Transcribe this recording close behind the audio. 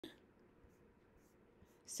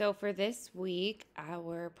So for this week,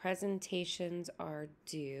 our presentations are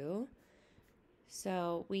due.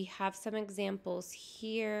 So we have some examples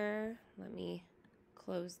here. Let me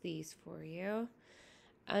close these for you.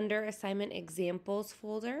 Under assignment examples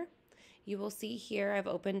folder, you will see here I've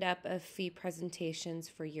opened up a few presentations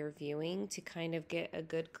for your viewing to kind of get a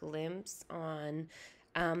good glimpse on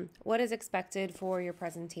what is expected for your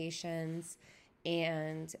presentations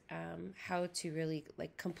and how to really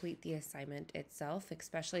like complete the assignment itself,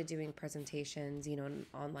 especially doing presentations, in an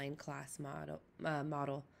online class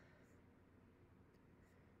model.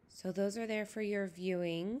 So those are there for your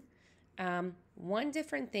viewing. One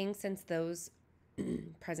different thing since those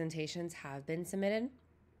presentations have been submitted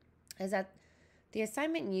is that the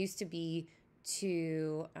assignment used to be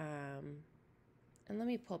to, and let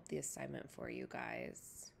me pull up the assignment for you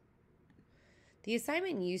guys. The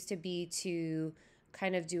assignment used to be to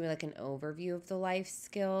kind of do like an overview of the life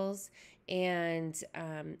skills, and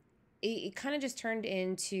it kind of just turned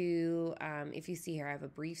into, if you see here, I have a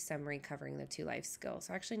brief summary covering the 2 life skills.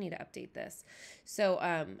 So I actually need to update this. So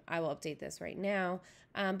I will update this right now.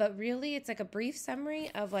 But really, it's like a brief summary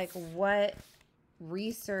of like what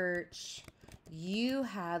research you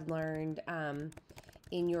had learned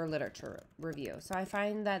in your literature review. So I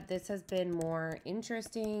find that this has been more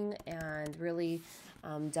interesting and really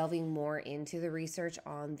delving more into the research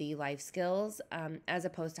on the life skills as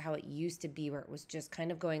opposed to how it used to be, where it was just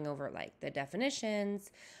kind of going over like the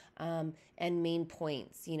definitions and main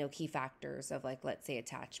points, key factors of like, let's say,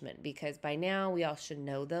 attachment, because by now we all should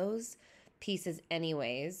know those pieces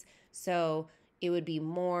anyways. So it would be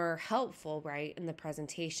more helpful, right, in the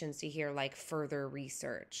presentations to hear like further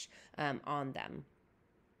research on them.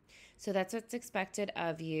 So that's what's expected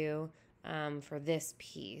of you for this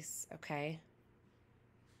piece, okay?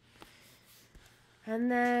 And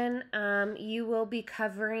then you will be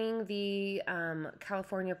covering the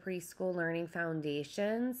California Preschool Learning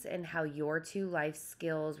Foundations and how your 2 life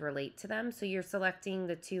skills relate to them. So you're selecting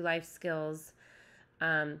the 2 life skills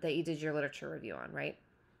that you did your literature review on, right?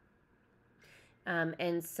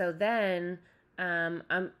 And so then,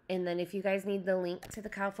 and then if you guys need the link to the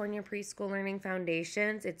California Preschool Learning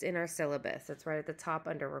Foundations, it's in our syllabus. It's right at the top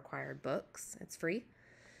under required books. It's free.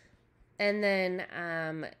 And then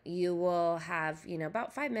you will have,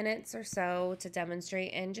 about 5 minutes or so to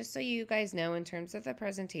demonstrate. And just so you guys know, in terms of the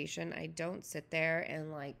presentation, I don't sit there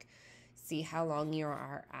and like see how long you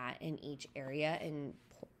are at in each area and,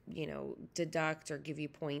 deduct or give you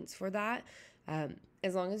points for that.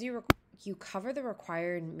 As long as you cover the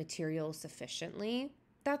required material sufficiently,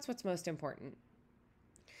 that's what's most important.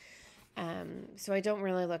 So I don't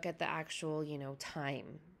really look at the actual,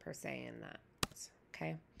 time per se in that.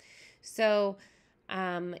 Okay. So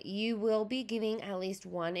you will be giving at least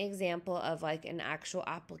one example of like an actual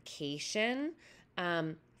application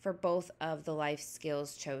for both of the life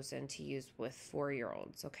skills chosen to use with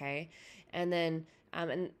 4-year-olds, okay? And then,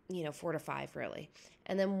 4 to 5 really.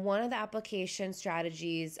 And then one of the application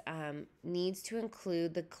strategies needs to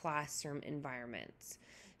include the classroom environment.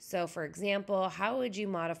 So for example, how would you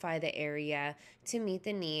modify the area to meet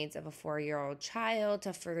the needs of a 4-year-old child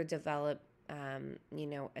to further develop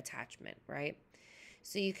attachment, right?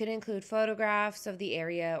 So you could include photographs of the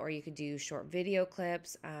area, or you could do short video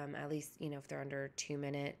clips, at least, if they're under 2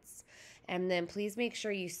 minutes. And then please make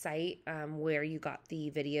sure you cite where you got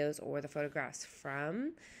the videos or the photographs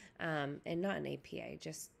from, and not an APA,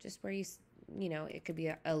 just where it could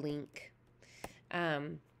be a link.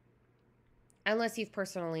 Unless you've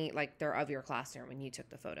personally, like, they're of your classroom and you took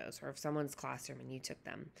the photos, or of someone's classroom and you took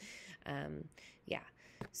them. Yeah.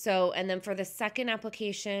 So, and then for the second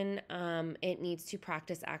application, it needs to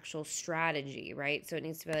practice actual strategy, right? So it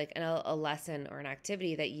needs to be like a lesson or an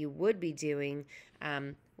activity that you would be doing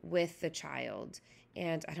with the child.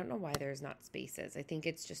 And I don't know why there's not spaces. I think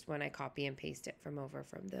it's just when I copy and paste it from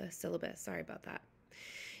the syllabus. Sorry about that.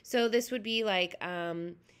 So this would be like,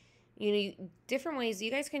 different ways. You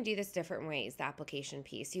guys can do this different ways, the application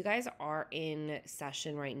piece. You guys are in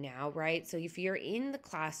session right now, right? So if you're in the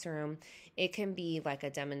classroom, it can be like a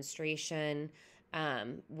demonstration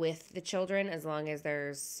with the children, as long as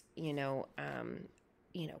there's,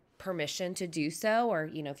 permission to do so, or,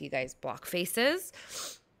 if you guys block faces.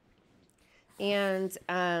 And,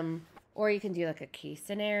 or you can do like a case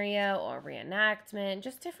scenario or reenactment,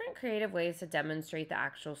 just different creative ways to demonstrate the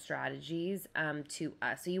actual strategies to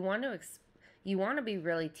us. So you want to be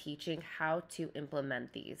really teaching how to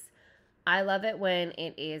implement these. I love it when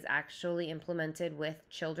it is actually implemented with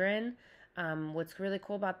children. What's really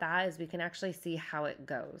cool about that is we can actually see how it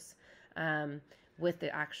goes with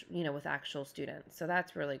the actual, with actual students. So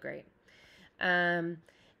that's really great. And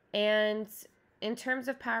in terms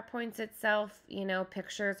of PowerPoints itself,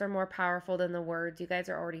 pictures are more powerful than the words. You guys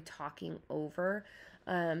are already talking over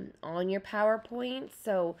on your PowerPoint.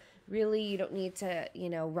 So really, you don't need to,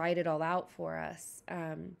 write it all out for us.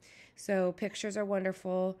 So pictures are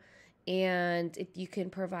wonderful. And if you can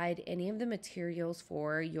provide any of the materials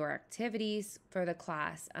for your activities for the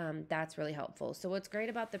class, that's really helpful. So what's great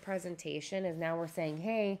about the presentation is now we're saying,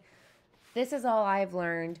 hey, this is all I've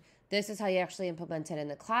learned. This is how you actually implement it in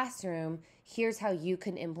the classroom. Here's how you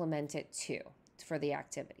can implement it too for the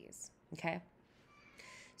activities, okay?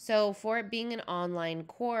 So for it being an online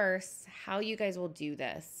course, how you guys will do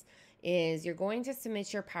this is you're going to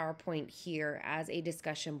submit your PowerPoint here as a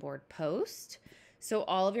discussion board post so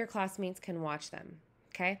all of your classmates can watch them,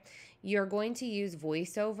 okay? You're going to use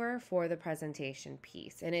VoiceOver for the presentation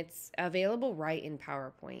piece, and it's available right in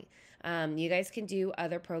PowerPoint. You guys can do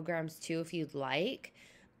other programs too if you'd like.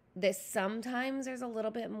 Sometimes there's a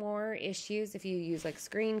little bit more issues if you use like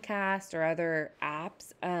Screencast or other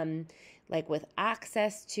apps, like with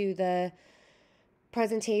access to the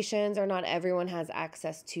presentations, or not everyone has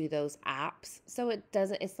access to those apps. So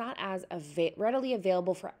it's not as readily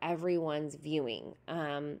available for everyone's viewing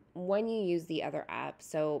when you use the other app.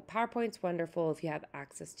 So PowerPoint's wonderful if you have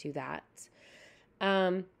access to that.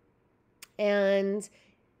 And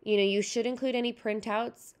you should include any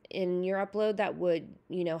printouts in your upload that would,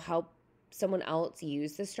 help someone else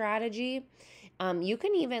use the strategy. You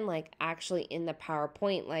can even actually in the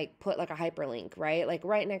PowerPoint, put a hyperlink, right?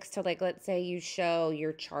 Right next to let's say you show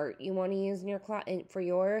your chart you want to use in your class for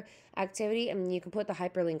your activity, and you can put the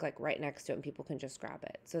hyperlink right next to it and people can just grab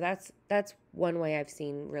it. So that's one way I've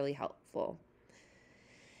seen really helpful.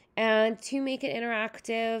 And to make it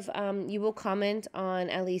interactive, you will comment on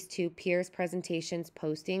at least 2 peers' presentations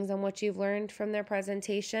postings on what you've learned from their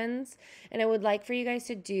presentations. And I would like for you guys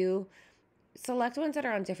to select ones that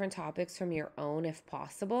are on different topics from your own if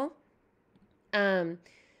possible.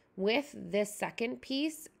 With this second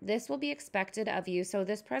piece, this will be expected of you. So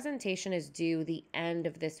this presentation is due the end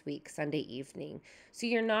of this week, Sunday evening. So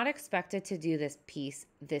you're not expected to do this piece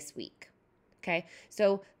this week. Okay,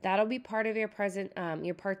 so that'll be part of your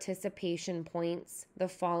participation points the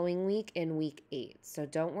following week in week 8. So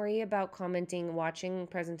don't worry about watching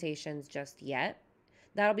presentations just yet.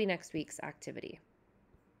 That'll be next week's activity.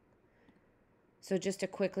 So just to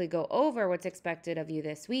quickly go over what's expected of you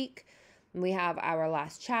this week, we have our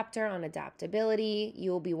last chapter on adaptability.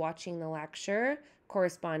 You will be watching the lecture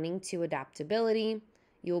corresponding to adaptability.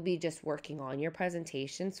 You'll be just working on your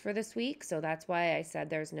presentations for this week. So that's why I said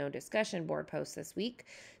there's no discussion board post this week,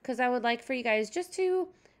 because I would like for you guys just to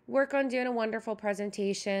work on doing a wonderful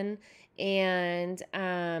presentation. And,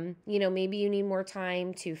 maybe you need more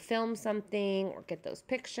time to film something or get those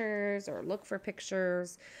pictures or look for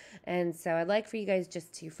pictures. And so I'd like for you guys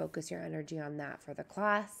just to focus your energy on that for the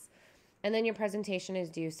class. And then your presentation is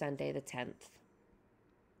due Sunday the 10th.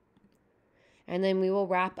 And then we will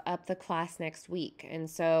wrap up the class next week. And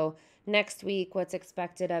so next week, what's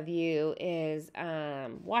expected of you is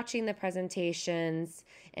watching the presentations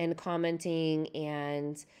and commenting.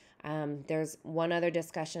 And there's one other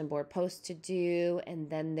discussion board post to do. And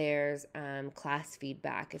then there's class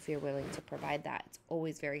feedback if you're willing to provide that. It's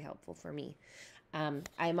always very helpful for me.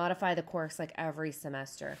 I modify the course every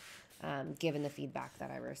semester, given the feedback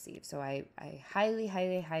that I receive. So I highly,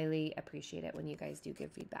 highly, highly appreciate it when you guys do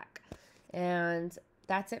give feedback. And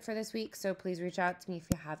that's it for this week. So please reach out to me if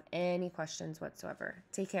you have any questions whatsoever.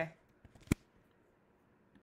 Take care.